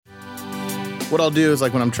what I'll do is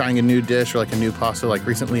like when I'm trying a new dish or like a new pasta, like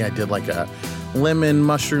recently I did like a lemon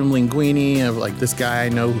mushroom linguine of like this guy I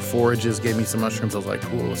know who forages gave me some mushrooms. I was like,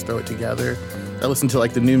 cool, let's throw it together. I listen to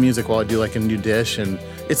like the new music while I do like a new dish, and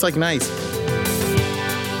it's like nice.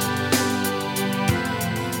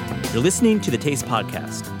 You're listening to The Taste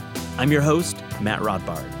Podcast. I'm your host, Matt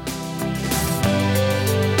Rodbard.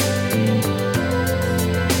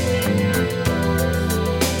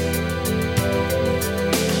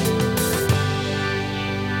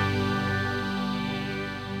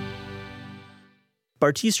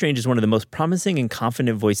 Bartees Strange is one of the most promising and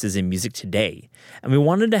confident voices in music today, and we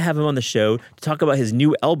wanted to have him on the show to talk about his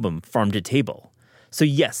new album, Farm to Table. So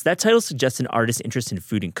yes, that title suggests an artist's interest in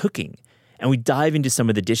food and cooking, and we dive into some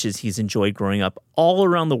of the dishes he's enjoyed growing up all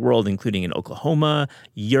around the world, including in Oklahoma,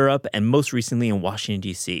 Europe, and most recently in Washington,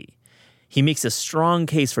 D.C. He makes a strong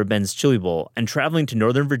case for Ben's Chili Bowl and traveling to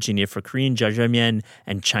Northern Virginia for Korean jjajangmyeon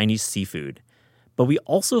and Chinese seafood. But we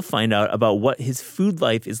also find out about what his food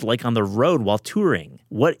life is like on the road while touring.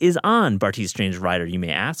 What is on Bartees Strange Rider, you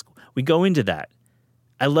may ask? We go into that.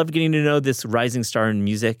 I love getting to know this rising star in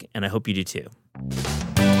music, and I hope you do too.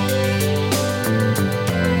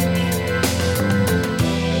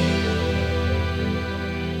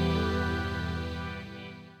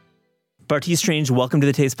 Bartees Strange, welcome to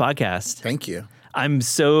the Taste Podcast. Thank you. I'm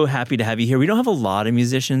so happy to have you here. We don't have a lot of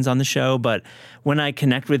musicians on the show, but when I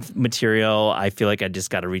connect with material, I feel like I just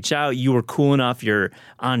got to reach out. You were cool enough. You're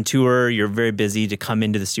on tour. You're very busy to come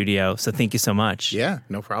into the studio. So thank you so much. Yeah,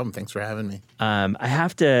 no problem. Thanks for having me. I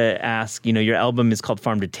have to ask, your album is called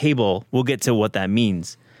Farm to Table. We'll get to what that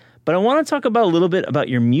means. But I want to talk about a little bit about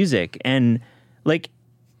your music and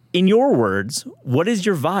in your words, what is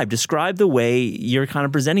your vibe? Describe the way you're kind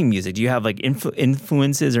of presenting music. Do you have like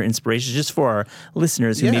influences or inspirations just for our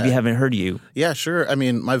listeners who maybe haven't heard you? Yeah, sure. I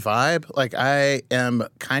mean, my vibe, like I am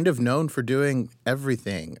kind of known for doing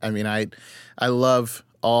everything. I mean, I love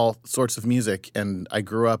all sorts of music, and I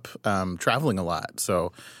grew up traveling a lot.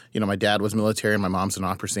 So, my dad was military and my mom's an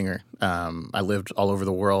opera singer. I lived all over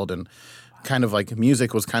the world, and kind of like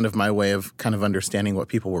music was kind of my way of kind of understanding what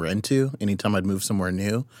people were into anytime I'd move somewhere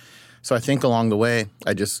new. So I think along the way,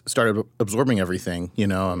 I just started absorbing everything,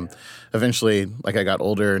 Eventually, like I got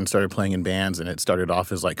older and started playing in bands, and it started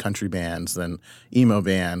off as like country bands, then emo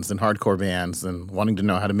bands, then hardcore bands, and wanting to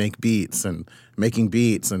know how to make beats and making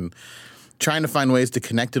beats and trying to find ways to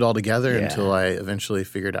connect it all together until I eventually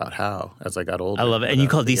figured out how as I got older. I love it. And you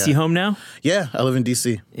call DC home now? Yeah, I live in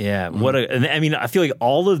DC. Yeah. I feel like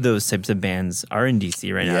all of those types of bands are in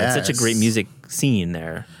DC right now. Yes. It's such a great music scene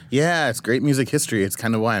there. Yeah, it's great music history. It's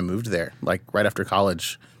kind of why I moved there. Like right after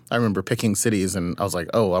college, I remember picking cities and I was like,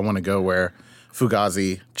 oh, I want to go where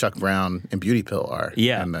Fugazi, Chuck Brown, and Beauty Pill are.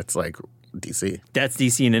 Yeah. And that's like DC. That's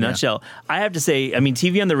DC in a nutshell. I have to say,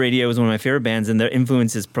 TV on the Radio is one of my favorite bands, and their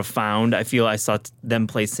influence is profound. I feel I saw them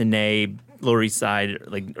play Sine, Lower East Side,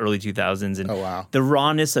 like early 2000s, and oh, wow. The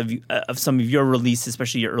rawness of some of your release,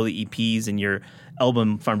 especially your early EPs and your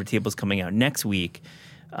album Farm to Table is coming out next week.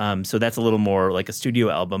 So that's a little more like a studio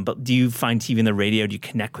album. But do you find TV on the Radio? Do you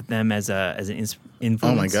connect with them as an influence?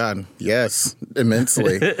 Oh my God, yes,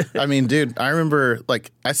 immensely. I mean, dude, I remember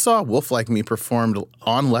like I saw Wolf Like Me performed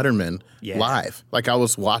on Letterman live. Like I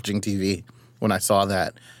was watching TV when I saw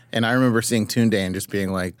that, and I remember seeing Tune Day and just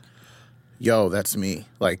being like, "Yo, that's me.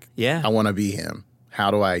 Like, I want to be him. How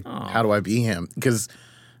do I be him?" Because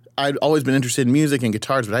I'd always been interested in music and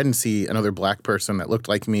guitars, but I didn't see another black person that looked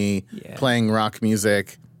like me playing rock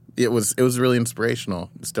music. It was really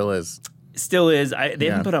inspirational. It still is. Still is. They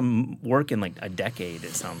haven't put on work in like a decade,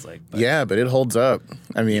 it sounds like. But. Yeah, but it holds up.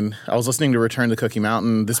 I mean, I was listening to Return to Cookie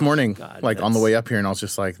Mountain this morning, on the way up here, and I was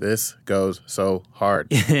just like, this goes so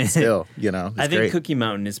hard. Still, I think great. Cookie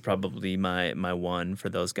Mountain is probably my one for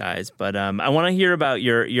those guys. But I want to hear about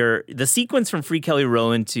the sequence from Free Kelly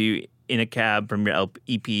Rowland to In a Cab from your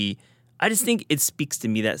EP. I just think it speaks to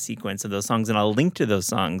me, that sequence of those songs, and I'll link to those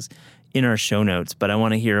songs in our show notes, but I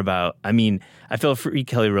want to hear about, I feel Free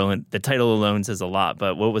Kelly Rowland, the title alone says a lot,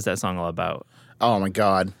 but what was that song all about? Oh my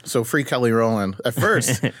God. So Free Kelly Rowland. At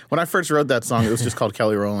first, when I first wrote that song, it was just called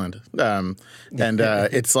Kelly Rowland.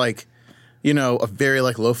 It's like, a very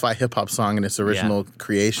like lo-fi hip hop song in its original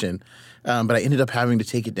creation. But I ended up having to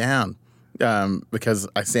take it down because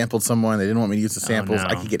I sampled someone. They didn't want me to use the samples. Oh, no.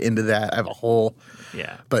 I could get into that. I have a whole...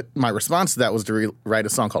 Yeah. But my response to that was to write a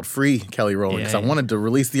song called Free Kelly Rowland because I wanted to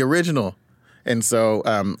release the original. And so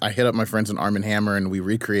I hit up my friends in Arm & Hammer and we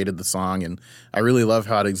recreated the song, and I really love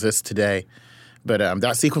how it exists today. But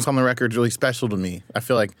that sequence on the record is really special to me. I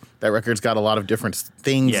feel like that record's got a lot of different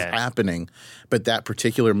things happening, but that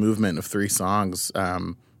particular movement of 3 songs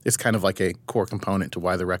is kind of like a core component to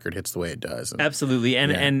why the record hits the way it does. And, Absolutely.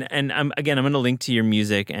 And I'm going to link to your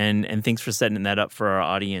music and thanks for setting that up for our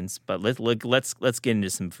audience. But let's get into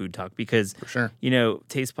some food talk because For sure.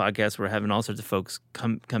 Taste Podcast, we're having all sorts of folks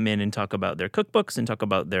come in and talk about their cookbooks and talk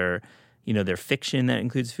about their fiction that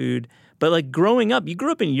includes food. But like growing up, you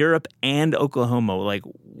grew up in Europe and Oklahoma. Like,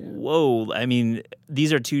 whoa. I mean,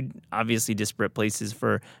 these are two obviously disparate places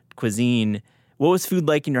for cuisine. What was food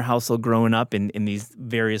like in your household growing up in these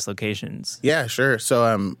various locations? Yeah, sure.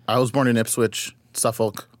 So I was born in Ipswich,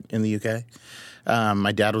 Suffolk, in the UK.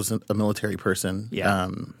 My dad was a military person. Yeah.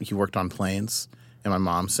 He worked on planes, and my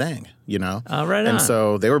mom sang, Right on. And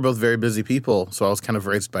so they were both very busy people. So I was kind of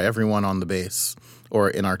raised by everyone on the base or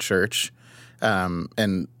in our church.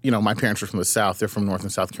 And, my parents were from the South. They're from North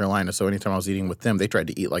and South Carolina. So anytime I was eating with them, they tried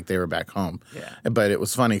to eat like they were back home. Yeah. But it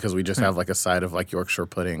was funny because we just have like a side of like Yorkshire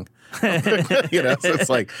pudding. So it's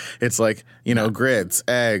like grits,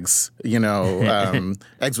 eggs,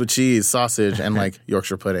 eggs with cheese, sausage, and like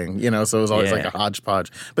Yorkshire pudding, So it was always like a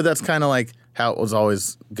hodgepodge. But that's kind of like how it was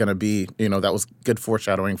always going to be. That was good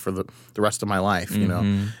foreshadowing for the rest of my life.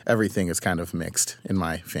 Everything is kind of mixed in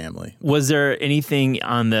my family. Was there anything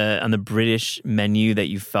on the British menu that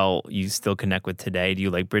you felt you still connect with today? Do you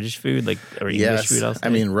like British food, or English food? Yes, I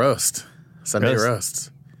mean roast, Sunday roasts.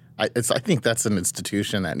 I think that's an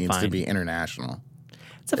institution that needs to be international.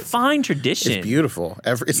 It's a fine tradition. It's beautiful.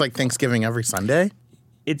 It's like Thanksgiving every Sunday.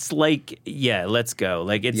 It's like, let's go.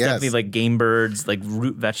 Like it's definitely like game birds, like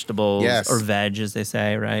root vegetables or veg, as they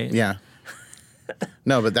say, right? Yeah.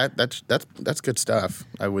 No, but that's good stuff.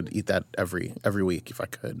 I would eat that every week if I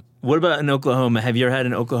could. What about in Oklahoma? Have you ever had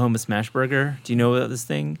an Oklahoma smash burger? Do you know about this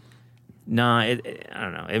thing? Nah, I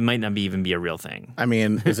don't know. It might not even be a real thing. I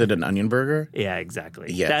mean, is it an onion burger? Yeah,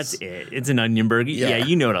 exactly. Yes. That's it. It's an onion burger. Yeah,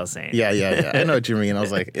 you know what I was saying. Yeah. I know what you mean. I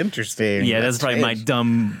was like, interesting. Yeah, that's probably my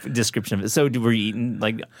dumb description of it. So were you eating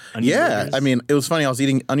like onion burgers? I mean, it was funny. I was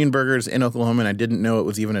eating onion burgers in Oklahoma, and I didn't know it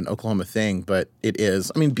was even an Oklahoma thing, but it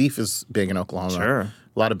is. I mean, beef is big in Oklahoma. Sure.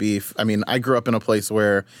 A lot of beef. I mean, I grew up in a place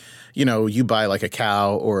where, you buy like a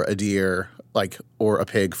cow or a deer, or a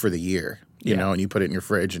pig for the year. And you put it in your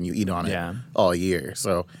fridge and you eat on it all year.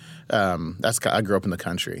 So I grew up in the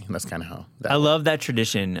country, and that's kind of how that I love that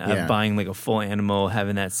tradition of buying like a full animal,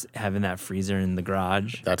 having that freezer in the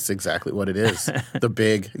garage. That's exactly what it is. The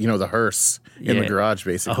big, the hearse in the garage,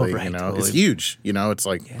 basically. Right, totally. It's huge. It's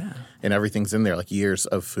like, and everything's in there, like years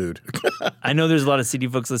of food. I know there's a lot of city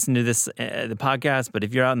folks listening to this the podcast, but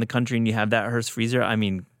if you're out in the country and you have that hearse freezer, I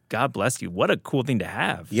mean, God bless you. What a cool thing to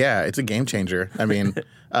have. Yeah, it's a game changer. I mean,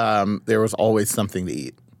 there was always something to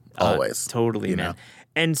eat. Always. Totally, man.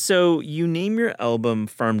 And so you name your album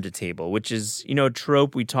Farm to Table, which is, a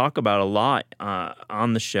trope we talk about a lot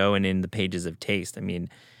on the show and in the pages of Taste. I mean,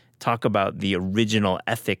 talk about the original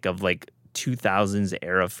ethic of like 2000s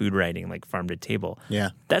era food writing, like Farm to Table. Yeah.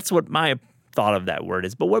 That's what my thought of that word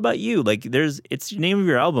is. But what about you? Like it's the name of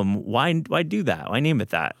your album. Why do that? Why name it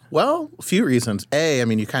that? Well, a few reasons. I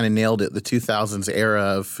mean, you kind of nailed it. The 2000s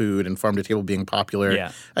era of food and farm to table being popular.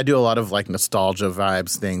 Yeah. I do a lot of like nostalgia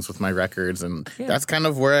vibes things with my records, and that's kind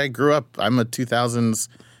of where I grew up. I'm a 2000s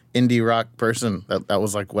indie rock person. That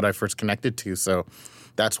was like what I first connected to. So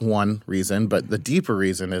that's one reason. But the deeper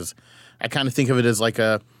reason is I kind of think of it as like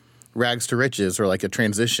a rags to riches or like a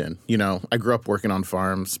transition. I grew up working on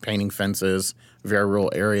farms, painting fences, very rural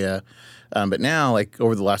area. But now, like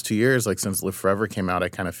over the last 2 years, like since Live Forever came out, I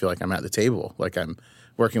kind of feel like I'm at the table. Like I'm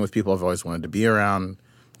working with people I've always wanted to be around,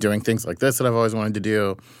 doing things like this that I've always wanted to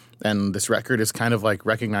do. And this record is kind of like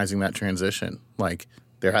recognizing that transition. Like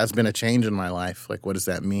there has been a change in my life. Like what does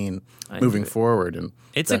that mean moving forward? And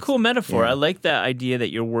it's a cool metaphor. I like that idea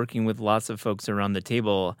that you're working with lots of folks around the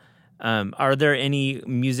table. Are there any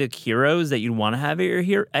music heroes that you'd want to have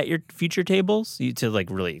at your future tables to like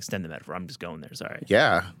really extend the metaphor? I'm just going there. Sorry.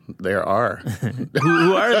 Yeah, there are.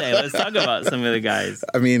 Who are they? Let's talk about some of the guys.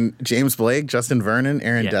 I mean, James Blake, Justin Vernon,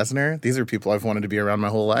 Aaron Dessner. These are people I've wanted to be around my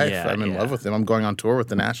whole life. I'm in love with them. I'm going on tour with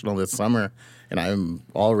the National this summer, and I'm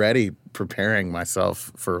already preparing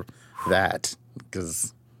myself for that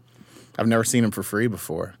because I've never seen him for free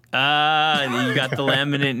before. You got the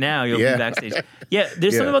laminate now. You'll be backstage. Yeah,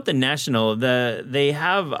 there's something about the National. They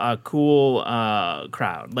have a cool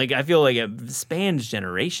crowd. Like I feel like it spans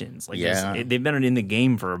generations. Like they've been in the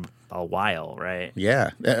game for a while, right? Yeah,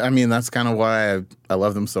 I mean that's kind of why I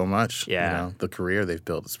love them so much. Yeah, the career they've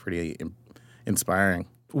built is pretty inspiring.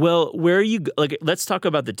 Well, where are you? Like, let's talk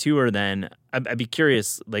about the tour then. I'd be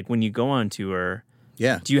curious. Like when you go on tour,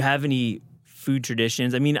 do you have any food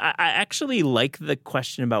traditions? I mean, I actually like the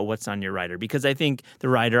question about what's on your rider because I think the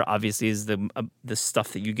rider obviously is the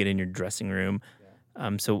stuff that you get in your dressing room.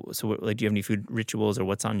 Like, do you have any food rituals or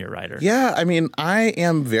what's on your rider? Yeah, I mean, I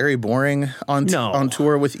am very boring on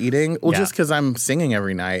tour with eating. Well, just because I'm singing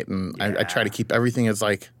every night, and I try to keep everything as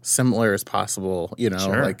like similar as possible.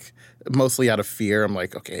 Like mostly out of fear. I'm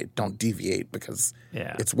like, okay, don't deviate because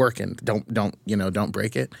it's working. Don't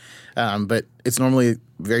break it. But it's normally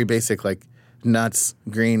very basic, like nuts,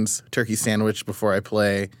 greens, turkey sandwich before I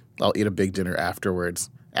play. I'll eat a big dinner afterwards.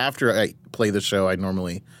 After I play the show, I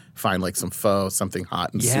normally find like some pho, something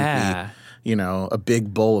hot and soupy. A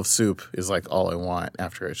big bowl of soup is like all I want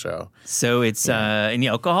after a show. So it's any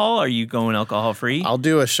alcohol? Are you going alcohol free? I'll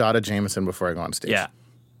do a shot of Jameson before I go on stage. Yeah.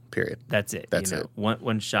 Period. That's it. That's it.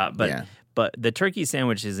 One shot. But the turkey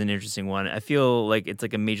sandwich is an interesting one. I feel like it's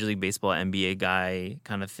like a Major League Baseball, NBA guy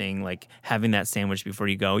kind of thing, like having that sandwich before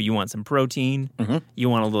you go. You want some protein. Mm-hmm. You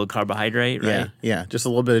want a little carbohydrate, right? Yeah. Just a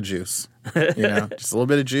little bit of juice. Just a little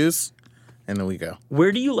bit of juice. And then we go.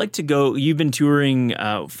 Where do you like to go? You've been touring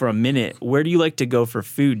for a minute. Where do you like to go for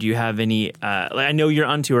food? Do you have any? I know you're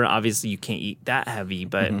on tour. Obviously, you can't eat that heavy.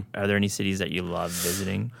 But are there any cities that you love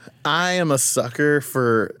visiting? I am a sucker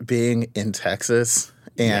for being in Texas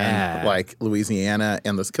and like Louisiana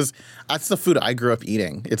and this, because that's the food I grew up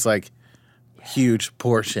eating. It's like huge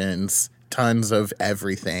portions, tons of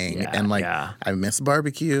everything, and like I miss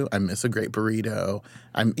barbecue. I miss a great burrito.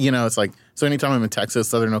 It's like, so anytime I'm in Texas,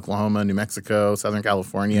 Southern Oklahoma, New Mexico, Southern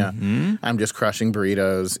California, I'm just crushing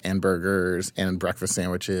burritos and burgers and breakfast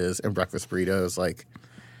sandwiches and breakfast burritos. Like,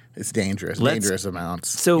 it's dangerous amounts.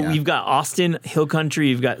 So we've got Austin, Hill Country,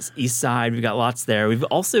 you've got East Side, we've got lots there. We've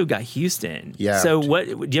also got Houston. Yeah. So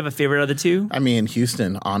do you have a favorite of the two? I mean,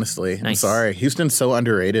 Houston, honestly. Nice. I'm sorry. Houston's so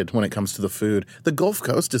underrated when it comes to the food. The Gulf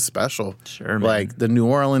Coast is special. Sure, man. Like the New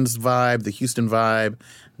Orleans vibe, the Houston vibe,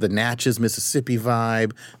 the Natchez, Mississippi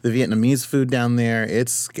vibe, the Vietnamese food down there.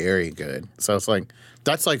 It's scary good. So it's like,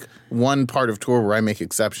 that's like one part of tour where I make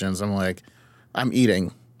exceptions. I'm like,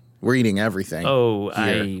 we're eating everything.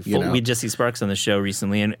 We had Jesse Sparks on the show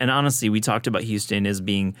recently, and honestly, we talked about Houston as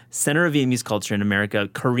being center of Vietnamese culture in America,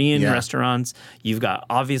 Korean restaurants. You've got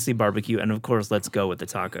obviously barbecue, and of course, let's go with the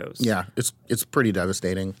tacos. Yeah, it's pretty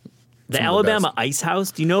devastating. The Alabama Ice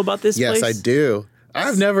House. Do you know about this place? Yes, I do.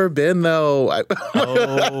 I've never been, though,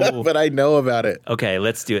 but I know about it. Okay,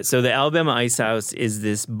 let's do it. So the Alabama Ice House is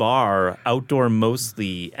this bar, outdoor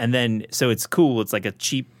mostly, and then, so it's cool. It's like a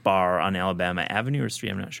cheap bar on Alabama Avenue or Street.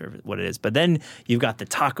 I'm not sure what it is. But then you've got the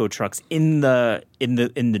taco trucks in the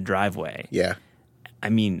driveway. Yeah.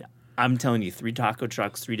 I mean, I'm telling you, 3 taco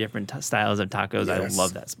trucks, 3 different styles of tacos. Yes. I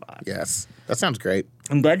love that spot. Yes. That sounds great.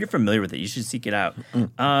 I'm glad you're familiar with it. You should seek it out.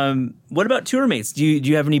 What about tour mates? Do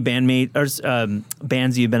you have any bandmate or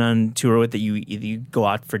bands you've been on tour with that you go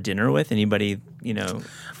out for dinner with? Anybody,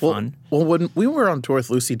 fun? Well, when we were on tour with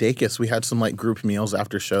Lucy Dacus, we had some like group meals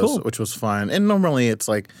after shows, which was fun. And normally it's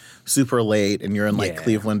like super late and you're in like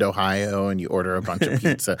Cleveland, Ohio, and you order a bunch of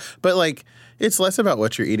pizza. But like, it's less about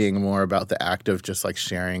what you're eating, more about the act of just like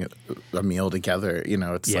sharing a meal together.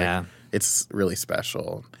 It's like, it's really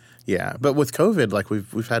special. Yeah, but with COVID, like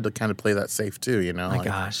we've had to kind of play that safe too, My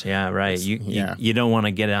gosh, yeah, right. You don't want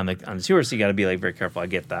to get it on the tour, so you got to be like very careful. I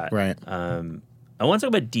get that. Right. I want to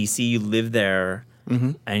talk about DC. You live there,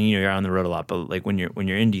 and you're on the road a lot. But like when you're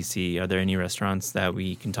in DC, are there any restaurants that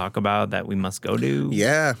we can talk about that we must go to?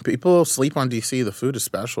 Yeah, people sleep on DC. The food is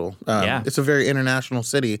special. It's a very international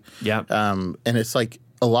city. Yeah, and it's like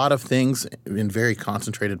a lot of things in very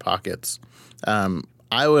concentrated pockets.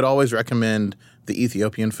 I would always recommend the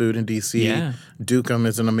Ethiopian food in D.C. Yeah. Dukum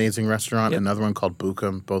is an amazing restaurant. Yep. Another one called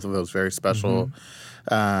Bukum. Both of those very special.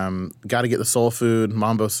 Got to get the soul food,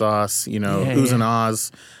 mambo sauce. Who's and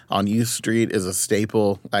Oz on U Street is a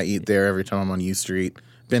staple. I eat there every time I'm on U Street.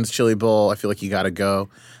 Ben's Chili Bowl, I feel like you got to go.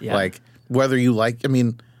 Yeah. Like, whether you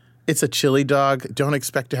it's a chili dog. Don't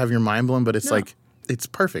expect to have your mind blown, but it's like, it's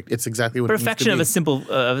perfect. It's exactly what perfection it needs to be.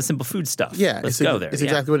 of a simple food stuff. Yeah, let's go there. It's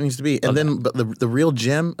exactly what it needs to be. And then, but the real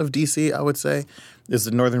gem of DC, I would say, is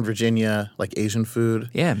the Northern Virginia Asian food.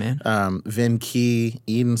 Yeah, man. Vin Key,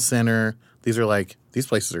 Eden Center. These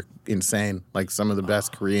places are insane. Like some of the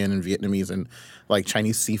best Korean and Vietnamese and like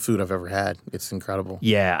Chinese seafood I've ever had. It's incredible.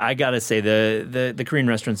 Yeah, I gotta say the Korean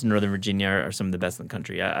restaurants in Northern Virginia are some of the best in the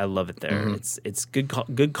country. I love it there. It's good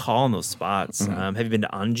call on those spots. Have you been to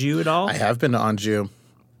Anju at all? I have been to Anju.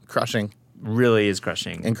 Crushing. Really is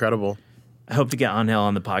crushing. Incredible. I hope to get Angel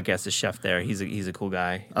on the podcast as chef there. He's a cool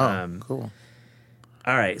guy. Oh, cool.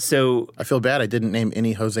 All right, so I feel bad I didn't name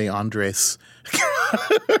any Jose Andres.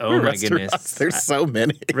 Oh my restaurants. goodness. There's so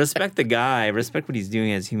many. Respect the guy. Respect what he's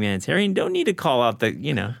doing as humanitarian. Don't need to call out the,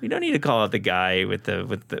 you don't need to call out the guy with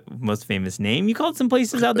the most famous name. You called some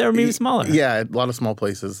places out there maybe smaller. Yeah, a lot of small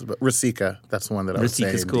places. But Rasika, that's the one that I would say.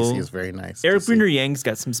 Rasika's cool. DC is very nice. Eric DC. Bruner Yang's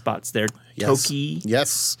got some spots there. Yes. Toki.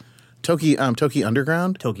 Yes. Toki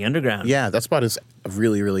Underground. Toki Underground. Yeah, that spot is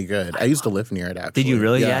really, really good. I used to live near it, actually. Did you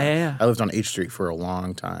really? Yeah. I lived on H Street for a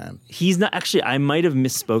long time. He's not actually. I might have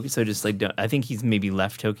misspoke. So just like I think he's maybe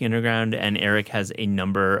left Toki Underground, and Eric has a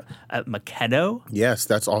number at Makedo. Yes,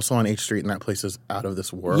 that's also on H Street, and that place is out of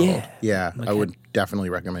this world. Yeah. I would definitely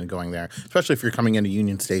recommend going there, especially if you're coming into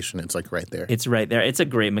Union Station. It's like right there. It's right there. It's a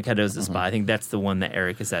great Makedo's the spot. I think that's the one that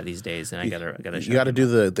Eric is at these days, and I gotta. You got to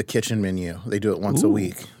do the kitchen menu. They do it once a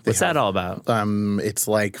week. What's that all about? It's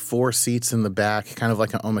like 4 seats in the back, kind of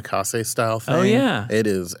like an omakase style thing. Oh, yeah. It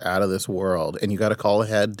is out of this world, and you got to call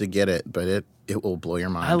ahead to get it, but it will blow your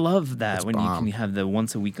mind. I love that It's when bomb. you can have the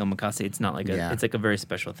once a week omakase. It's not like it's like a very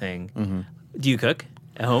special thing. Mm-hmm. Do you cook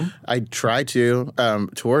at home? I try to.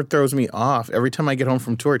 Tour throws me off. Every time I get home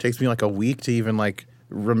from tour, it takes me like a week to even like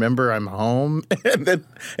remember I'm home, and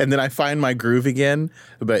then I find my groove again.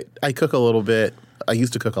 But I cook a little bit. I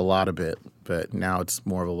used to cook a lot of it, but now it's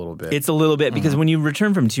more of a little bit. It's a little bit because when you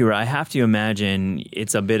return from tour, I have to imagine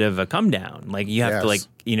it's a bit of a come down. Like you have to like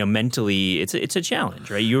mentally, it's a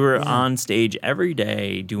challenge, right? You were on stage every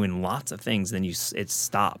day doing lots of things, then it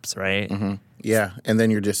stops, right? Mm-hmm. Yeah, and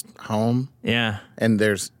then you're just home. Yeah, and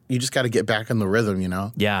you just got to get back in the rhythm,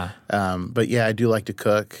 Yeah. But yeah, I do like to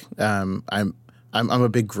cook. I'm a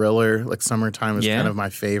big griller. Like summertime is kind of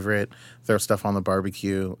my favorite. Throw stuff on the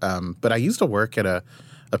barbecue. But I used to work at a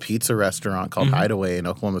pizza restaurant called Hideaway in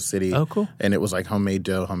Oklahoma City. Oh, cool. And it was like homemade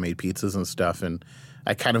dough, homemade pizzas and stuff. And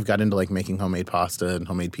I kind of got into like making homemade pasta and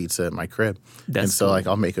homemade pizza at my crib. That's so cool. like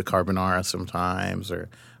I'll make a carbonara sometimes or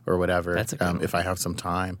whatever if I have some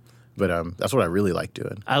time. But that's what I really like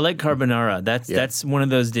doing. I like carbonara. That's one of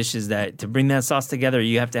those dishes that to bring that sauce together,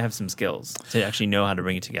 you have to have some skills to actually know how to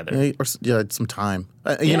bring it together. Or some time.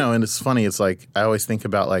 And it's funny. It's like I always think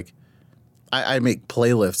about like I make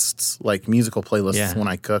playlists, like musical playlists when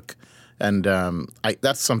I cook. And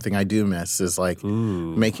that's something I do miss is like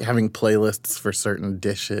having playlists for certain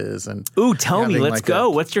dishes. And tell me, let's go.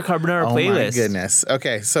 What's your carbonara playlist? Oh my goodness.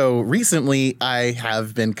 Okay, so recently I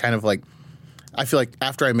have been kind of like, I feel like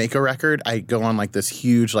after I make a record, I go on like this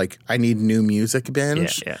huge like I need new music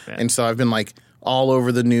binge. Yeah. And so I've been like all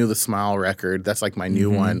over the Smile record. That's like my new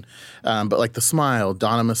one. But like The Smile,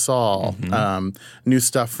 Donna Massal, new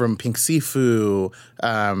stuff from Pink Sifu.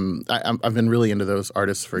 I've been really into those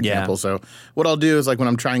artists, for example. So what I'll do is like when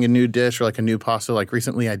I'm trying a new dish or like a new pasta, like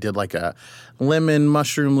recently I did like a lemon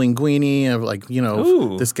mushroom linguine of like,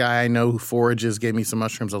 this guy I know who forages gave me some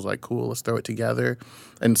mushrooms. I was like, cool, let's throw it together.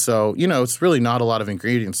 And so, it's really not a lot of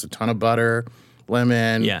ingredients, a ton of butter,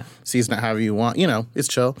 lemon, season it however you want. It's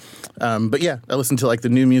chill. But yeah, I listen to like the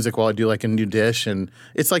new music while I do like a new dish, and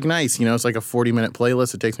it's like nice. It's like a 40-minute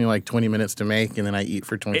playlist. It takes me like 20 minutes to make, and then I eat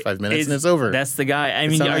for 25 minutes, and it's over. That's the guy. I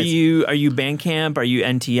mean, are you Bandcamp? Are you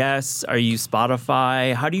NTS? Are you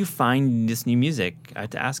Spotify? How do you find this new music? I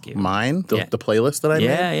have to ask you. Mine, the playlist that I made.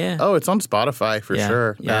 Yeah. Oh, it's on Spotify for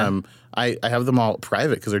sure. Yeah. I have them all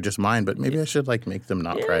private because they're just mine, but maybe I should like make them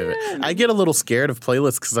not private. I get a little scared of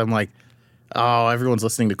playlists because I'm like, oh, everyone's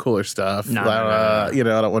listening to cooler stuff. No. I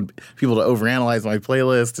don't want people to overanalyze my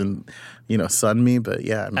playlist and, sun me. But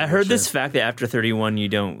yeah. I heard this fact that after 31, you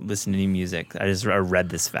don't listen to new music. I read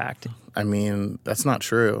this fact. I mean, that's not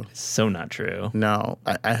true. So not true. No,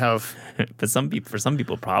 I have. But for some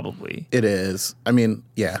people, probably. It is. I mean,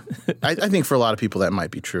 yeah. I think for a lot of people that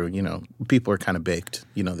might be true. People are kind of baked.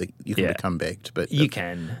 You can become baked. But you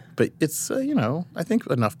can. But it's, I think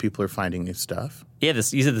enough people are finding new stuff. Yeah,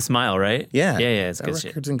 you said The Smile, right? Yeah. It's that good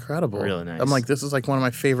record's shit. incredible. Really nice. I'm like, this is like one of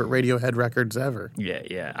my favorite Radiohead records ever.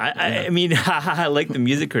 Yeah. I mean, I like the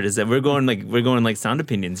music criticism. We're going like sound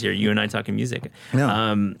opinions here. You and I talking music.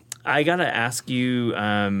 Yeah. I gotta ask you,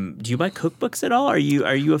 do you buy cookbooks at all? Are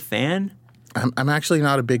you a fan? I'm actually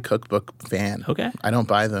not a big cookbook fan. Okay. I don't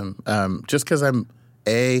buy them. Just because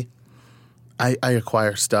I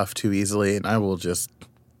acquire stuff too easily, and I will just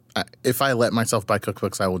if I let myself buy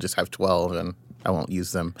cookbooks, I will just have 12 and I won't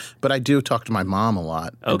use them. But I do talk to my mom a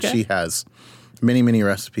lot. Okay. And she has many, many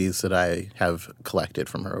recipes that I have collected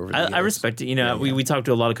from her over the years. I respect it. We talked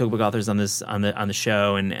to a lot of cookbook authors on the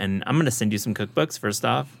show, and I'm going to send you some cookbooks first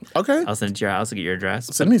off. Okay. I'll send it to your house. I'll get your address.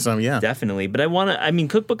 Send me some, yeah. Definitely. But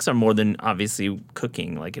cookbooks are more than obviously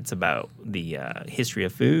cooking. Like it's about the history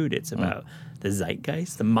of food. It's about the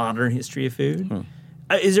zeitgeist, the modern history of food.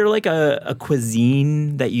 Is there like a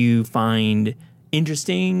cuisine that you find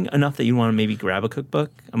interesting enough that you want to maybe grab a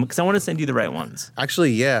cookbook? Because I want to send you the right ones.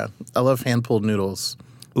 Actually, yeah. I love hand-pulled noodles.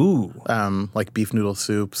 Ooh. Like beef noodle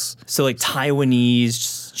soups. So like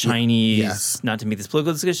Taiwanese, Chinese, Yes. not to make this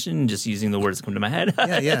political discussion, just using the words that come to my head.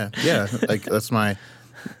 Yeah. Like that's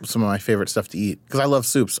some of my favorite stuff to eat because I love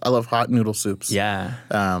soups. I love hot noodle soups. Yeah.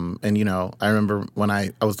 And you know, I remember when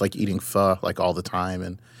I was like eating pho like all the time,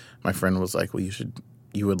 and my friend was like, "Well,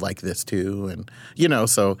 you would like this too," and you know,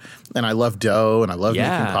 and I love dough and I love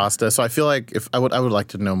making pasta. So I feel like if I would like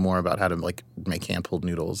to know more about how to like make hand pulled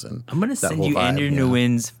noodles and I'm gonna that send whole you vibe, Andrew yeah.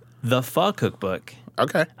 Nguyen's The Pho Cookbook.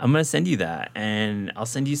 Okay. I'm gonna send you that, and I'll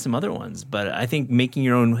send you some other ones. But I think making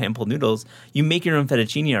your own hand pulled noodles, you make your own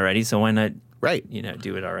fettuccine already, so why not? Right. You know,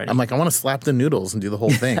 do it already. I'm like, I want to slap the noodles and do the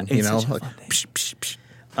whole thing. You It's know, such a like, fun thing. psh,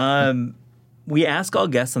 psh. We ask all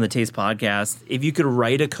guests on the Taste Podcast if you could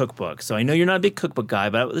write a cookbook. So I know you're not a big cookbook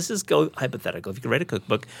guy, but let's just go hypothetical. If you could write a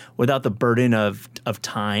cookbook without the burden of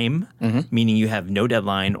time, meaning you have no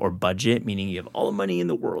deadline, or budget, meaning you have all the money in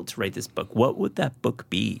the world to write this book, what would that book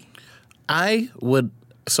be? I would.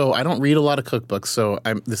 So I don't read a lot of cookbooks, so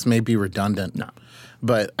this may be redundant. No.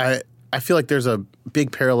 But I feel like there's a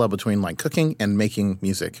big parallel between like cooking and making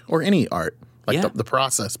music or any art. Like Yeah. the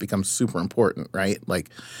process becomes super important, right? Like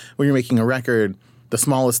when you're making a record, the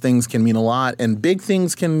smallest things can mean a lot and big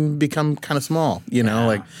things can become kind of small, you know? Yeah.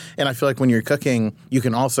 Like, and I feel like when you're cooking, you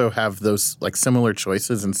can also have those like similar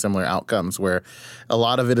choices and similar outcomes where a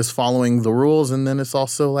lot of it is following the rules and then it's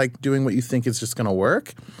also like doing what you think is just going to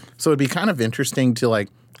work. So it'd be kind of interesting to like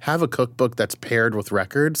have a cookbook that's paired with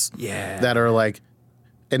records that are like,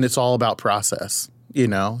 and it's all about process, you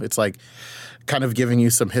know? It's like kind of giving you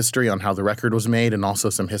some history on how the record was made and also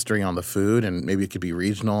some history on the food, and maybe it could be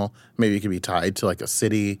regional, maybe it could be tied to like a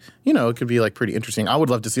city. You know, it could be like pretty interesting. I would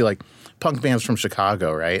love to see like punk bands from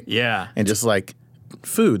Chicago, right? Yeah. And just like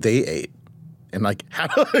food they ate. And like how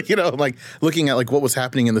you know, like looking at like what was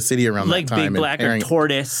happening in the city around Like that time. Big Black or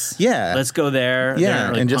Tortoise. Yeah. Let's go there.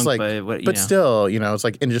 Yeah, They're and just punk, like, but, but still, you know, it's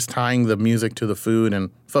like, and just tying the music to the food and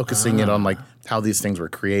focusing it on like how these things were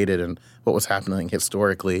created and what was happening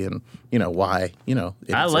historically and, you know, why, you know.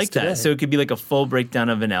 it I exists like that. today. So it could be like a full breakdown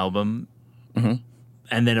of an album,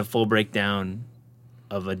 and then a full breakdown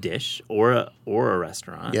of a dish or a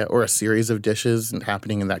restaurant. Yeah, or a series of dishes and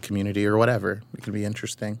happening in that community or whatever. It could be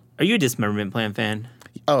interesting. Are you a Dismemberment Plan fan?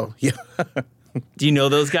 Oh, yeah. Do you know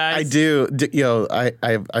those guys? I do.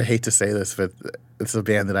 I hate to say this, but it's a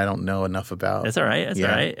band that I don't know enough about. That's all right. That's all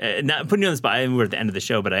right. Not putting you on the spot. We're at the end of the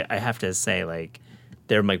show, but I have to say, like,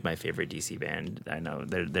 they're like my favorite DC band. I know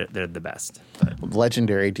they're the best. But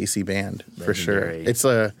Legendary DC band, for sure. Legendary. It's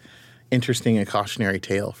a interesting and cautionary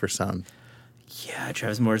tale for some. yeah,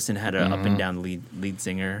 Travis Morrison had an up and down lead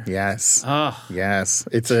singer. Yes. Oh, Yes.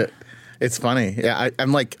 It's funny. Yeah,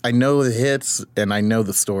 I'm like, I know the hits and I know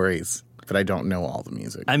the stories, but I don't know all the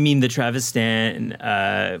music. I mean, the Travis Stan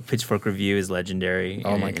Pitchfork review is legendary.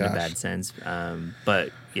 Oh, my in a gosh. bad sense.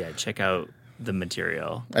 But yeah, check out the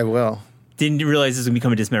material. I will. Didn't realize this would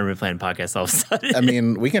become a Dismemberment Plan podcast all of a sudden. I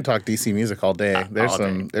mean, we can talk DC music all day. There's all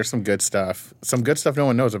day. there's some good stuff. Some good stuff no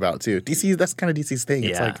one knows about too. DC, that's kind of DC's thing.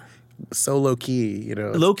 It's Yeah. like so low key, you know.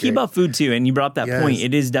 it's Low key great. about food too, and you brought up that Yes. point.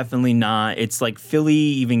 It is definitely not. It's like Philly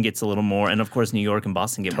even gets a little more, and of course New York and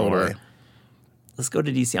Boston get Totally. more. Let's go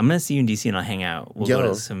to DC. I'm gonna see you in DC and I'll hang out. We'll go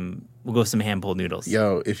Yo. to some hand pulled noodles.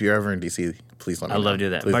 Yo, if you're ever in DC, please let me I know. love to do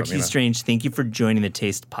that. Please let me Marquis know. Strange, thank you for joining the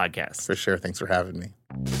Taste Podcast. For sure. Thanks for having me.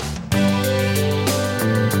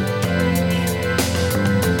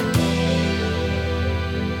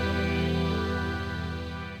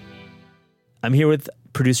 I'm here with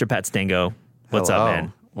producer Pat Stango. What's Hello. up,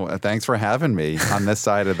 man? Well, thanks for having me on this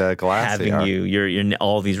side of the glass. Having here. you're in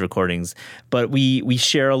all these recordings, but we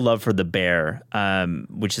share a love for The Bear,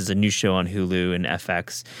 which is a new show on Hulu and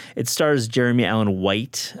FX. It stars Jeremy Allen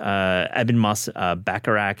White, Eben Moss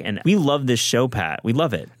Bacharach, and we love this show, Pat. We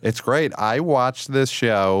love it. It's great. I watched this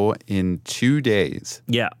show in 2 days.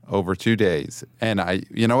 Yeah. Over 2 days. And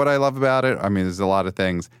you know what I love about it? I mean, there's a lot of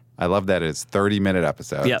things. I love that it's 30-minute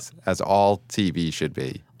episodes, Yep. as all TV should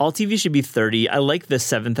be. All TV should be 30. I like the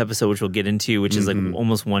 7th episode, which we'll get into, which is like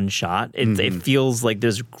almost one shot. It feels like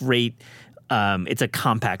there's great. It's a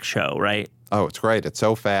compact show, right? Oh, it's great. It's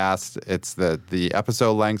so fast. It's the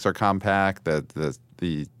episode lengths are compact.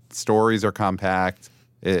 The stories are compact.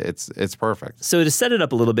 It's perfect. So to set it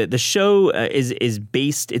up a little bit, the show is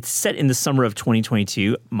based. It's set in the summer of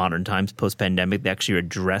 2022, modern times, post-pandemic. They actually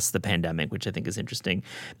address the pandemic, which I think is interesting.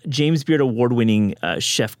 James Beard award-winning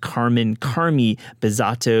chef Carmi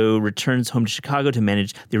Bizzato returns home to Chicago to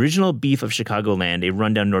manage the original Beef of Chicagoland, a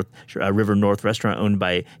rundown River North restaurant owned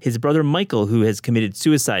by his brother Michael, who has committed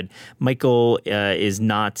suicide. Michael is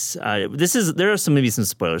not. There are maybe some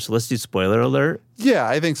spoilers, so let's do spoiler alert. Yeah,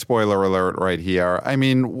 I think spoiler alert right here. I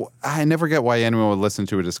mean, I never get why anyone would listen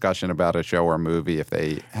to a discussion about a show or movie if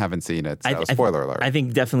they haven't seen it. So spoiler alert. I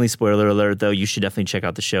think definitely spoiler alert, though. You should definitely check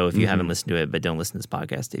out the show if you haven't listened to it, but don't listen to this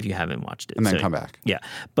podcast if you haven't watched it. And then come back. Yeah,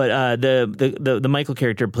 but the Michael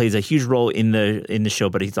character plays a huge role in the show,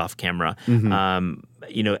 but he's off camera.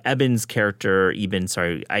 Eben's character,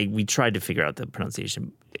 we tried to figure out the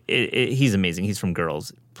pronunciation. He's amazing. He's from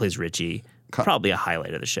Girls, plays Richie. Probably a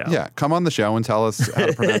highlight of the show. Yeah, come on the show and tell us how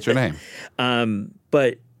to pronounce your name.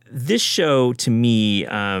 But this show, to me,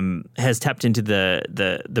 has tapped into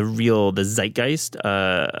the zeitgeist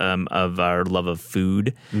of our love of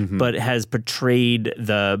food, but has portrayed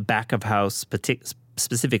the back of house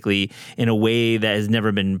specifically in a way that has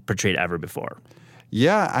never been portrayed ever before.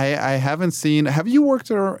 Yeah, I haven't seen. Have you worked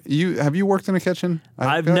in a kitchen?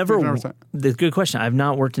 I've never. That's a good question. I've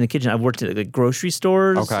not worked in a kitchen. I've worked at grocery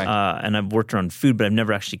stores, and I've worked around food, but I've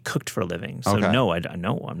never actually cooked for a living. So no,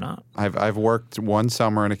 I'm not. I've worked one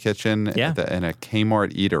summer in a kitchen in a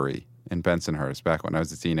Kmart eatery in Bensonhurst back when I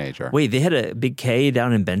was a teenager. Wait, they had a big K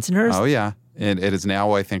down in Bensonhurst? Oh yeah, and it is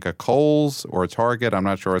now I think a Kohl's or a Target. I'm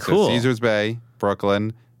not sure. It's cool. at Caesars Bay,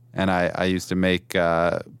 Brooklyn. And I used to make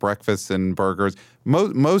breakfasts and burgers.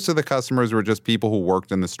 Most of the customers were just people who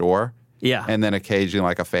worked in the store. Yeah. And then occasionally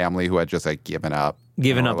like a family who had just like given up.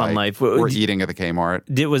 Given up on life. We're eating at the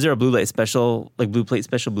Kmart. Was there a blue light special, like blue light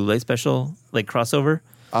special, like crossover?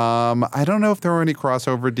 I don't know if there were any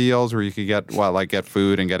crossover deals where you could get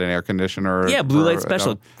food and get an air conditioner. Yeah, blue light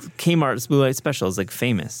special. Kmart's blue light special is like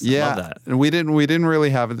famous. Yeah, I love that. We didn't really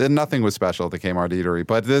have it. Nothing was special at the Kmart eatery,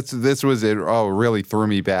 but this was it. Oh, really threw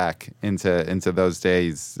me back into those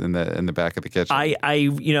days in the back of the kitchen.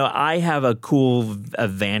 I have a cool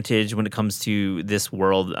advantage when it comes to this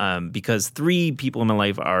world because 3 people in my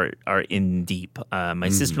life are in deep. My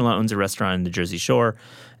sister-in-law owns a restaurant in the Jersey Shore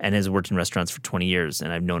and has worked in restaurants for 20 years,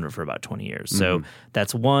 and I've known her for about 20 years. So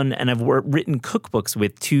that's one. And I've written cookbooks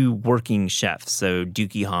with 2 working chefs, so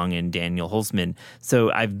Dookie Hong and Daniel Holzman.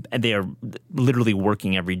 So they are literally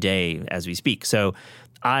working every day as we speak. So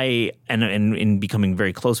and in becoming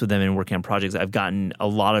very close with them and working on projects, I've gotten a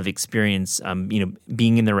lot of experience,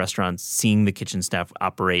 being in the restaurants, seeing the kitchen staff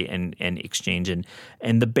operate and exchange.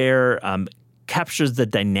 And The Bear captures the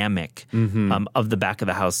dynamic of the back of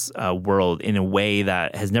the house world in a way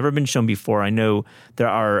that has never been shown before. I know there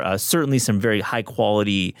are certainly some very high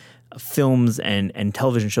quality films and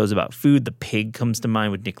television shows about food. The Pig comes to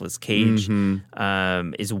mind with Nicolas Cage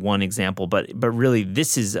is one example, but really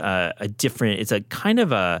this is a different. It's a kind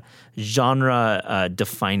of a genre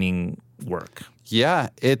defining work. Yeah,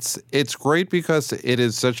 it's great because it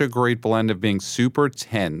is such a great blend of being super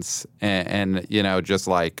tense and just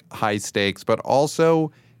like high stakes, but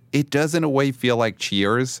also it does in a way feel like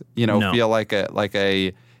Cheers. Feel like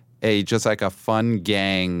a just like a fun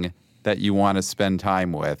gang that you want to spend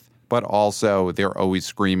time with, but also they're always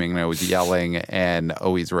screaming and always yelling and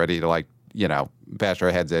always ready to bash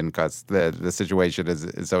their heads in because the situation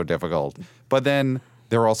is so difficult. But then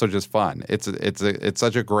they're also just fun. It's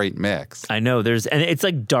such a great mix. I know and it's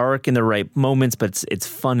like dark in the right moments, but it's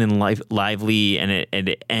fun and lively, and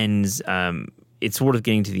it ends. It's worth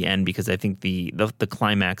getting to the end because I think the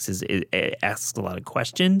climax it asks a lot of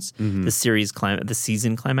questions. The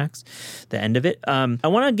season climax, the end of it. I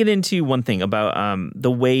want to get into one thing about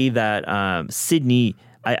the way that Sydney.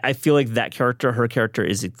 I feel like her character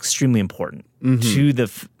is extremely important to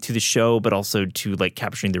the show, but also to like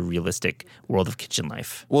capturing the realistic world of kitchen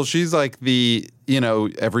life. Well, she's like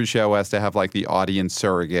every show has to have like the audience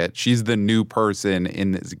surrogate. She's the new person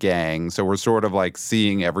in this gang, so we're sort of like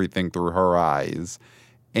seeing everything through her eyes.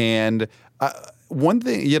 And one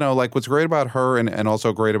thing, what's great about her and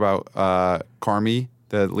also great about Carmi,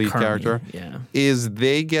 the lead character, is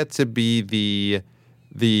they get to be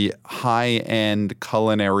the high-end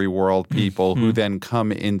culinary world people who then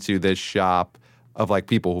come into this shop of like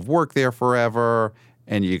people who've worked there forever,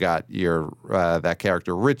 and you got your that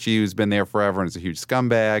character Richie who's been there forever and is a huge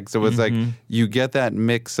scumbag. So it's like you get that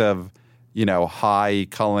mix of high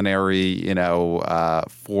culinary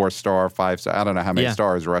 4-star, 5-star. I don't know how many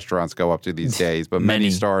stars restaurants go up to these days, but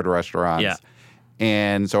many starred restaurants. Yeah.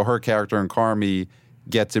 And so her character and Carmi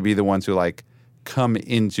get to be the ones who like come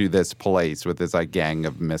into this place with this like gang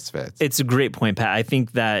of misfits. It's a great point, Pat. I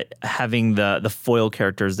think that having the foil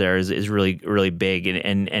characters there is really, really big.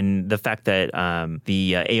 And the fact that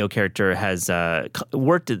the AO character has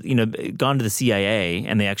worked, gone to the CIA,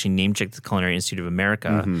 and they actually name-checked the Culinary Institute of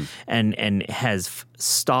America, and has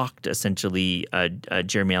stalked essentially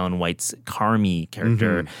Jeremy Allen White's Carmy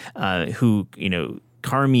character, who,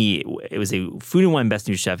 Carmy, it was a Food and Wine Best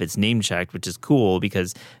New Chef. It's name checked, which is cool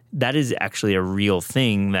because that is actually a real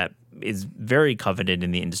thing that is very coveted in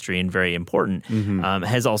the industry and very important.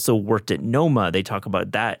 Has also worked at Noma. They talk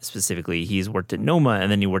about that specifically. He's worked at Noma,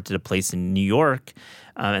 and then he worked at a place in New York.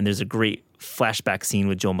 And there's a great flashback scene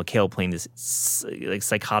with Joel McHale playing this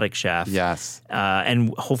psychotic chef. Yes. And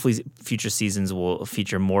hopefully future seasons will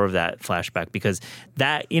feature more of that flashback because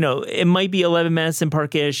that, it might be 11 Madison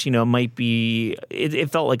Park-ish, it might be, it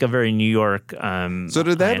felt like a very New York. So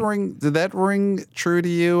did that ring true to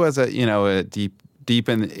you as a deep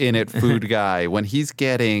in it food guy when he's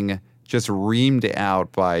getting just reamed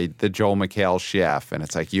out by the Joel McHale chef, and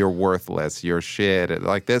it's like, you're worthless, you're shit,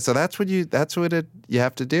 like this. So that's what you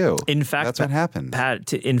have to do. In fact, that's what happens.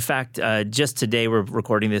 Pat, just today, we're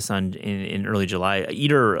recording this in early July.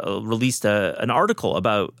 Eater released an article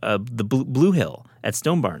about the Blue Hill at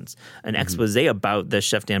Stone Barns, an expose about the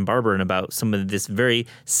chef Dan Barber and about some of this very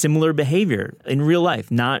similar behavior in real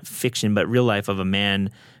life, not fiction, but real life of a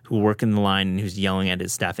man who work in the line and who's yelling at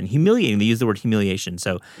his staff and humiliating. They use the word humiliation.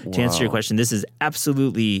 So to answer your question, this is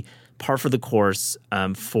absolutely par for the course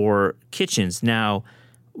for kitchens. Now,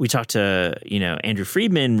 we talked to Andrew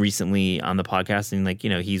Friedman recently on the podcast, and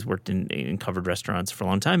he's worked in covered restaurants for a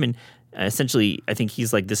long time, and essentially, I think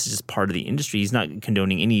he's like, this is just part of the industry. He's not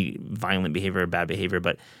condoning any violent behavior or bad behavior,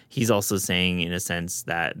 but he's also saying, in a sense,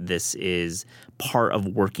 that this is part of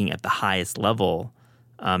working at the highest level.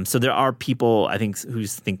 So there are people, I think, who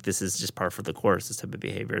think this is just par for the course, this type of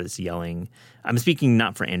behavior, this yelling. I'm speaking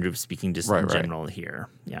not for Andrew, I'm speaking just in general here.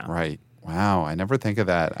 Yeah. Right. Wow. I never think of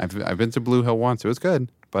that. I've been to Blue Hill once. It was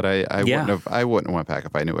good. But I wouldn't have went back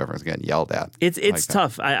if I knew everyone was getting yelled at. It's like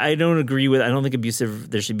tough. I don't agree with. I don't think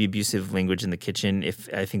there should be abusive language in the kitchen.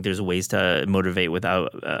 I think there's ways to motivate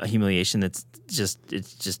without humiliation. It's just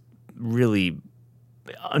really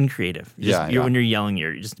uncreative. When you're yelling,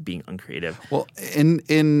 you're just being uncreative. Well,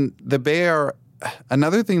 in the Bear,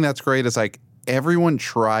 another thing that's great is like everyone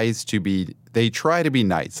tries to be. They try to be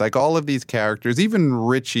nice. Like all of these characters, even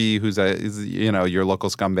Richie, who's your local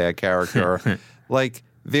scumbag character, like.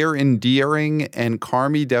 They're endearing, and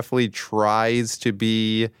Carmy definitely tries to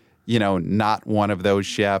be, not one of those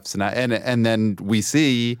chefs. And then we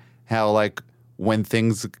see how, like, when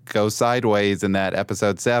things go sideways in that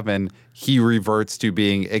episode 7, he reverts to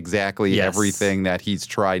being exactly everything that he's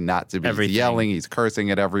tried not to be. Everything. He's yelling, he's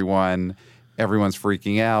cursing at everyone, everyone's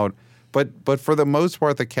freaking out. But for the most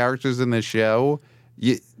part, the characters in the show,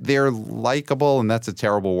 they're likable, and that's a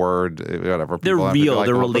terrible word. Whatever. They're real.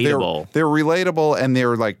 They're relatable. They're relatable, and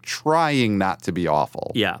they're like trying not to be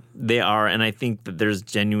awful. Yeah, they are, and I think that there's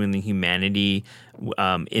genuinely humanity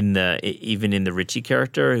even in the Richie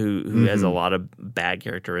character, who has a lot of bad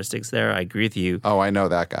characteristics there. I agree with you. Oh, I know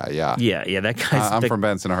that guy. Yeah, yeah. That guy's. I'm from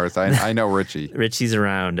Bensonhurst. I know Richie. Richie's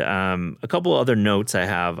around. A couple other notes I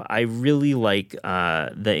have. I really like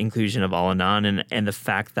the inclusion of Al-Anon and the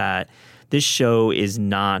fact that this show is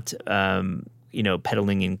not,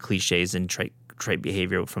 peddling in cliches and trite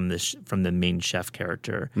behavior from the main chef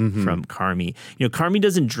character, from Carmy. Carmy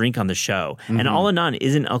doesn't drink on the show, and Al-Anon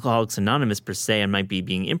isn't Alcoholics Anonymous per se. I might be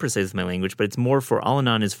being imprecise with my language, but it's more for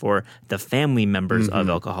Al-Anon is for the family members of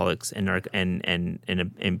alcoholics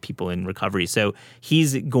and people in recovery. So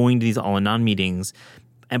he's going to these Al-Anon meetings,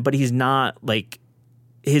 but he's not like.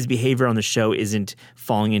 His behavior on the show isn't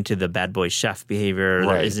falling into the bad boy chef behavior.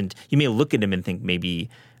 Right. There isn't. You may look at him and think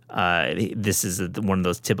maybe this is one of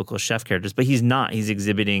those typical chef characters, but he's not. He's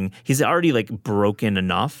exhibiting. He's already like broken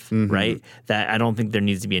enough, right? That I don't think there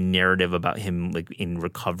needs to be a narrative about him like in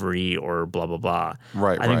recovery or blah blah blah.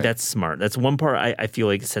 Right. I think that's smart. That's one part I feel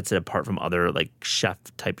like sets it apart from other like chef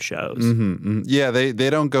type shows. Yeah, they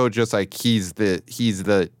don't go just like he's the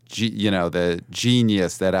the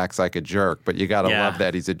genius that acts like a jerk, but you got to love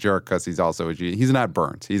that he's a jerk because he's also a genius. He's not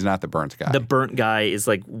burnt. He's not the burnt guy. The burnt guy is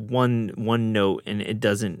like one note, and it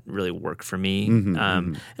doesn't really work for me. And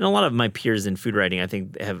a lot of my peers in food writing, I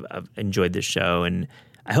think, have enjoyed this show, and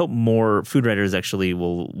I hope more food writers actually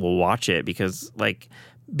will watch it because, like,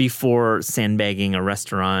 before sandbagging a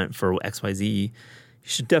restaurant for XYZ, you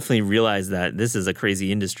should definitely realize that this is a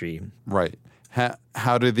crazy industry. Right.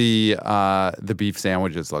 How do the beef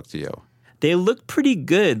sandwiches look to you? They look pretty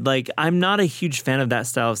good. Like, I'm not a huge fan of that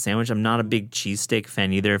style of sandwich. I'm not a big cheesesteak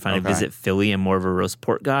fan either. If I visit Philly, I'm more of a roast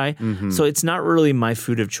pork guy. So it's not really my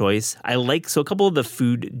food of choice. So a couple of the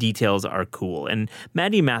food details are cool. And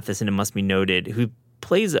Maddie Matheson, it must be noted, who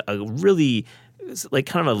plays a really like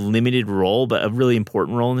kind of a limited role, but a really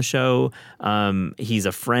important role in the show. He's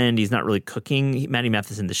a friend. He's not really cooking. Maddie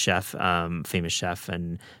Matheson, the chef, famous chef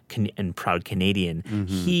and proud Canadian.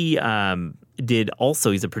 He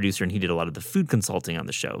he's a producer, and he did a lot of the food consulting on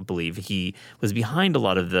the show. I believe he was behind a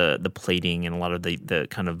lot of the plating and a lot of the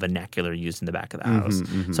kind of vernacular used in the back of the house.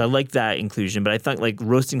 So I like that inclusion. But I thought like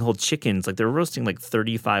roasting whole chickens, like they're roasting like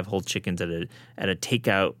 35 whole chickens at a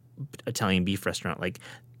takeout Italian beef restaurant. Like,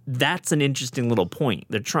 that's an interesting little point.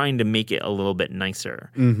 They're trying to make it a little bit nicer.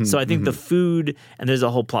 So I think the food, and there's a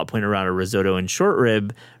whole plot point around a risotto and short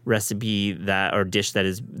rib recipe dish that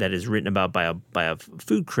is written about by a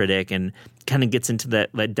food critic, and kind of gets into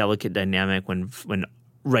that delicate dynamic when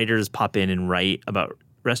writers pop in and write about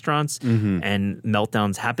restaurants and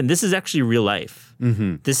meltdowns happen. This is actually real life.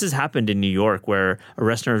 This has happened in New York, where a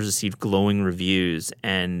restaurant has received glowing reviews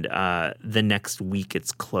and the next week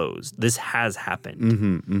it's closed. This has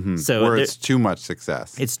happened. So where it's too much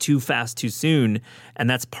success. It's too fast, too soon. And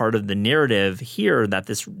that's part of the narrative here, that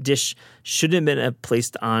this dish shouldn't have been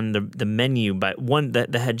placed on the menu. But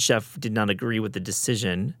the head chef did not agree with the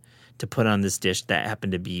decision to put on this dish that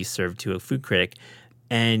happened to be served to a food critic.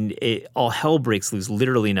 And all hell breaks loose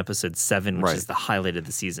literally in episode 7, which is the highlight of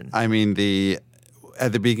the season. I mean,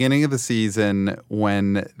 at the beginning of the season,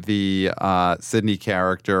 when the Sydney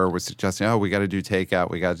character was suggesting, we got to do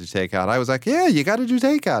takeout, I was like, yeah, you got to do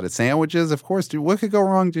takeout. It's sandwiches, of course. What could go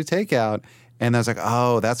wrong? Do takeout. And I was like,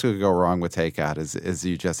 oh, that's what could go wrong with takeout is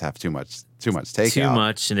you just have too much takeout. Too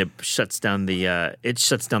much, and it shuts down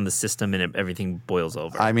the system, and everything boils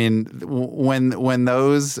over. I mean, when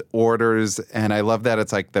those orders, and I love that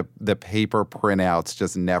it's like the paper printouts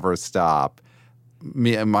just never stop.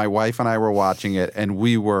 Me and my wife and I were watching it, and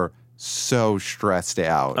we were so stressed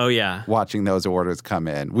out. Oh yeah, watching those orders come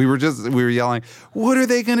in, we were yelling, "What are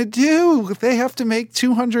they going to do? They have to make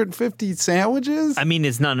 250 sandwiches." I mean,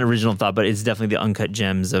 it's not an original thought, but it's definitely the uncut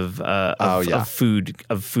gems of food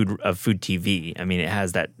TV. I mean, it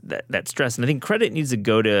has that stress, and I think credit needs to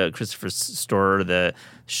go to Christopher Storer, the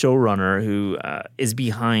showrunner, who is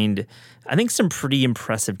behind, I think, some pretty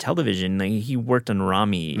impressive television. Like, he worked on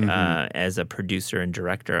Rami as a producer and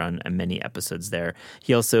director on many episodes there.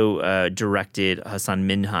 He also directed Hassan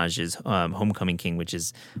Minhaj's Homecoming King, which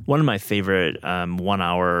is one of my favorite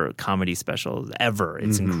 1-hour comedy specials ever.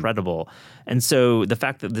 It's incredible. And so the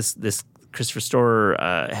fact that this Christopher Storer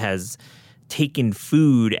has taken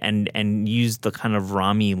food and used the kind of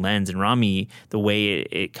Rami lens, and Rami, the way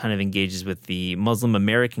it kind of engages with the Muslim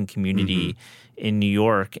American community in New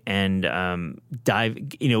York, and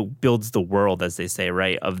builds the world, as they say,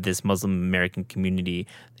 right, of this Muslim American community.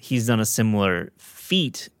 He's done a similar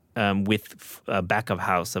feat with a back of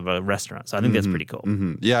house of a restaurant. So I think that's pretty cool.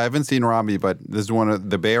 Yeah, I haven't seen Rami, but this is one of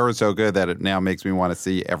the Bear is so good that it now makes me want to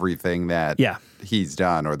see everything that he's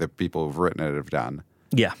done, or the people who've written it have done.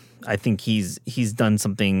 Yeah, I think he's done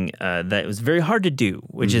something that was very hard to do,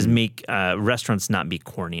 which is make restaurants not be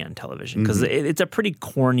corny on television, because it's a pretty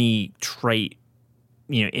corny, trite,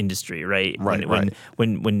 industry, right?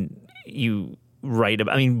 When you write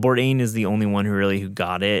about, I mean, Bourdain is the only one who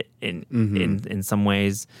got it in some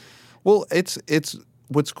ways. Well, it's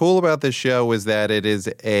what's cool about this show is that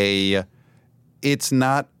it's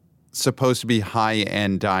not supposed to be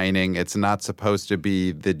high-end dining. It's not supposed to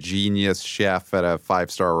be the genius chef at a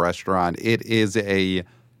 5-star restaurant. It is a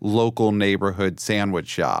local neighborhood sandwich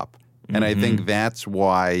shop. And I think that's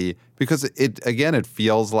why, because it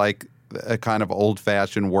feels like a kind of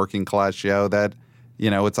old-fashioned working-class show that,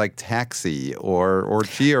 it's like Taxi or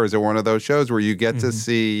Cheers, or one of those shows where you get to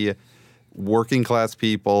see working-class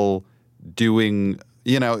people doing,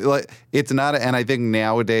 it's not, and I think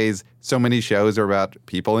nowadays so many shows are about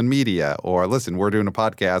people in media, or listen, we're doing a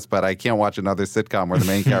podcast, but I can't watch another sitcom where the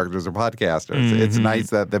main characters are podcasters. It's nice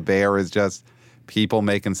that The Bear is just people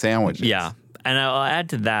making sandwiches. Yeah. And I'll add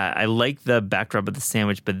to that, I like the backdrop of the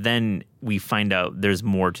sandwich, but then we find out there's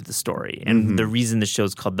more to the story. And the reason the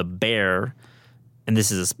show's called The Bear, and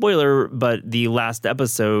this is a spoiler, but the last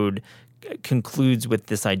episode concludes with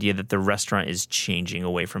this idea that the restaurant is changing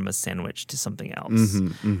away from a sandwich to something else.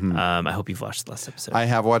 I hope you've watched the last episode. I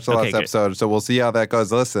have watched the last episode, so we'll see how that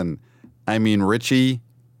goes. Listen, I mean, Richie,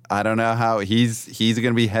 I don't know how he's going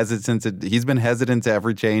to be hesitant. He's been hesitant to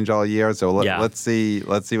every change all year. So let's see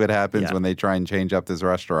what happens when they try and change up this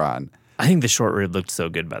restaurant. I think the short rib looked so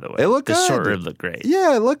good, by the way. It looked the good. short rib looked great.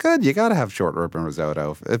 Yeah, it looked good. You got to have short rib and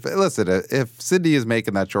risotto. If Sydney is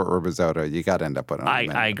making that short rib risotto, you got to end up putting it on the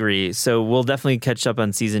menu. I agree. So we'll definitely catch up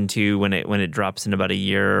on season 2 when it drops in about a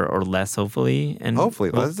year or less, hopefully. And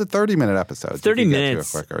Hopefully. Well, it's a 30-minute episode. 30 You can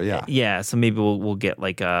minutes. get to it quicker. Yeah. Yeah. So maybe we'll get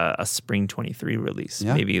like a spring 23 release.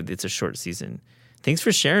 Yeah. Maybe it's a short season. Thanks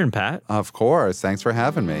for sharing, Pat. Of course. Thanks for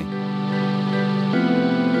having me.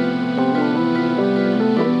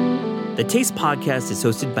 The Taste Podcast is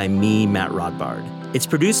hosted by me, Matt Rodbard. It's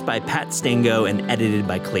produced by Pat Stango and edited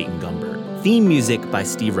by Clayton Gumbert. Theme music by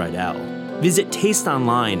Steve Rydell. Visit Taste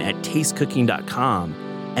online at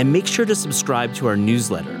tastecooking.com and make sure to subscribe to our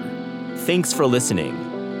newsletter. Thanks for listening.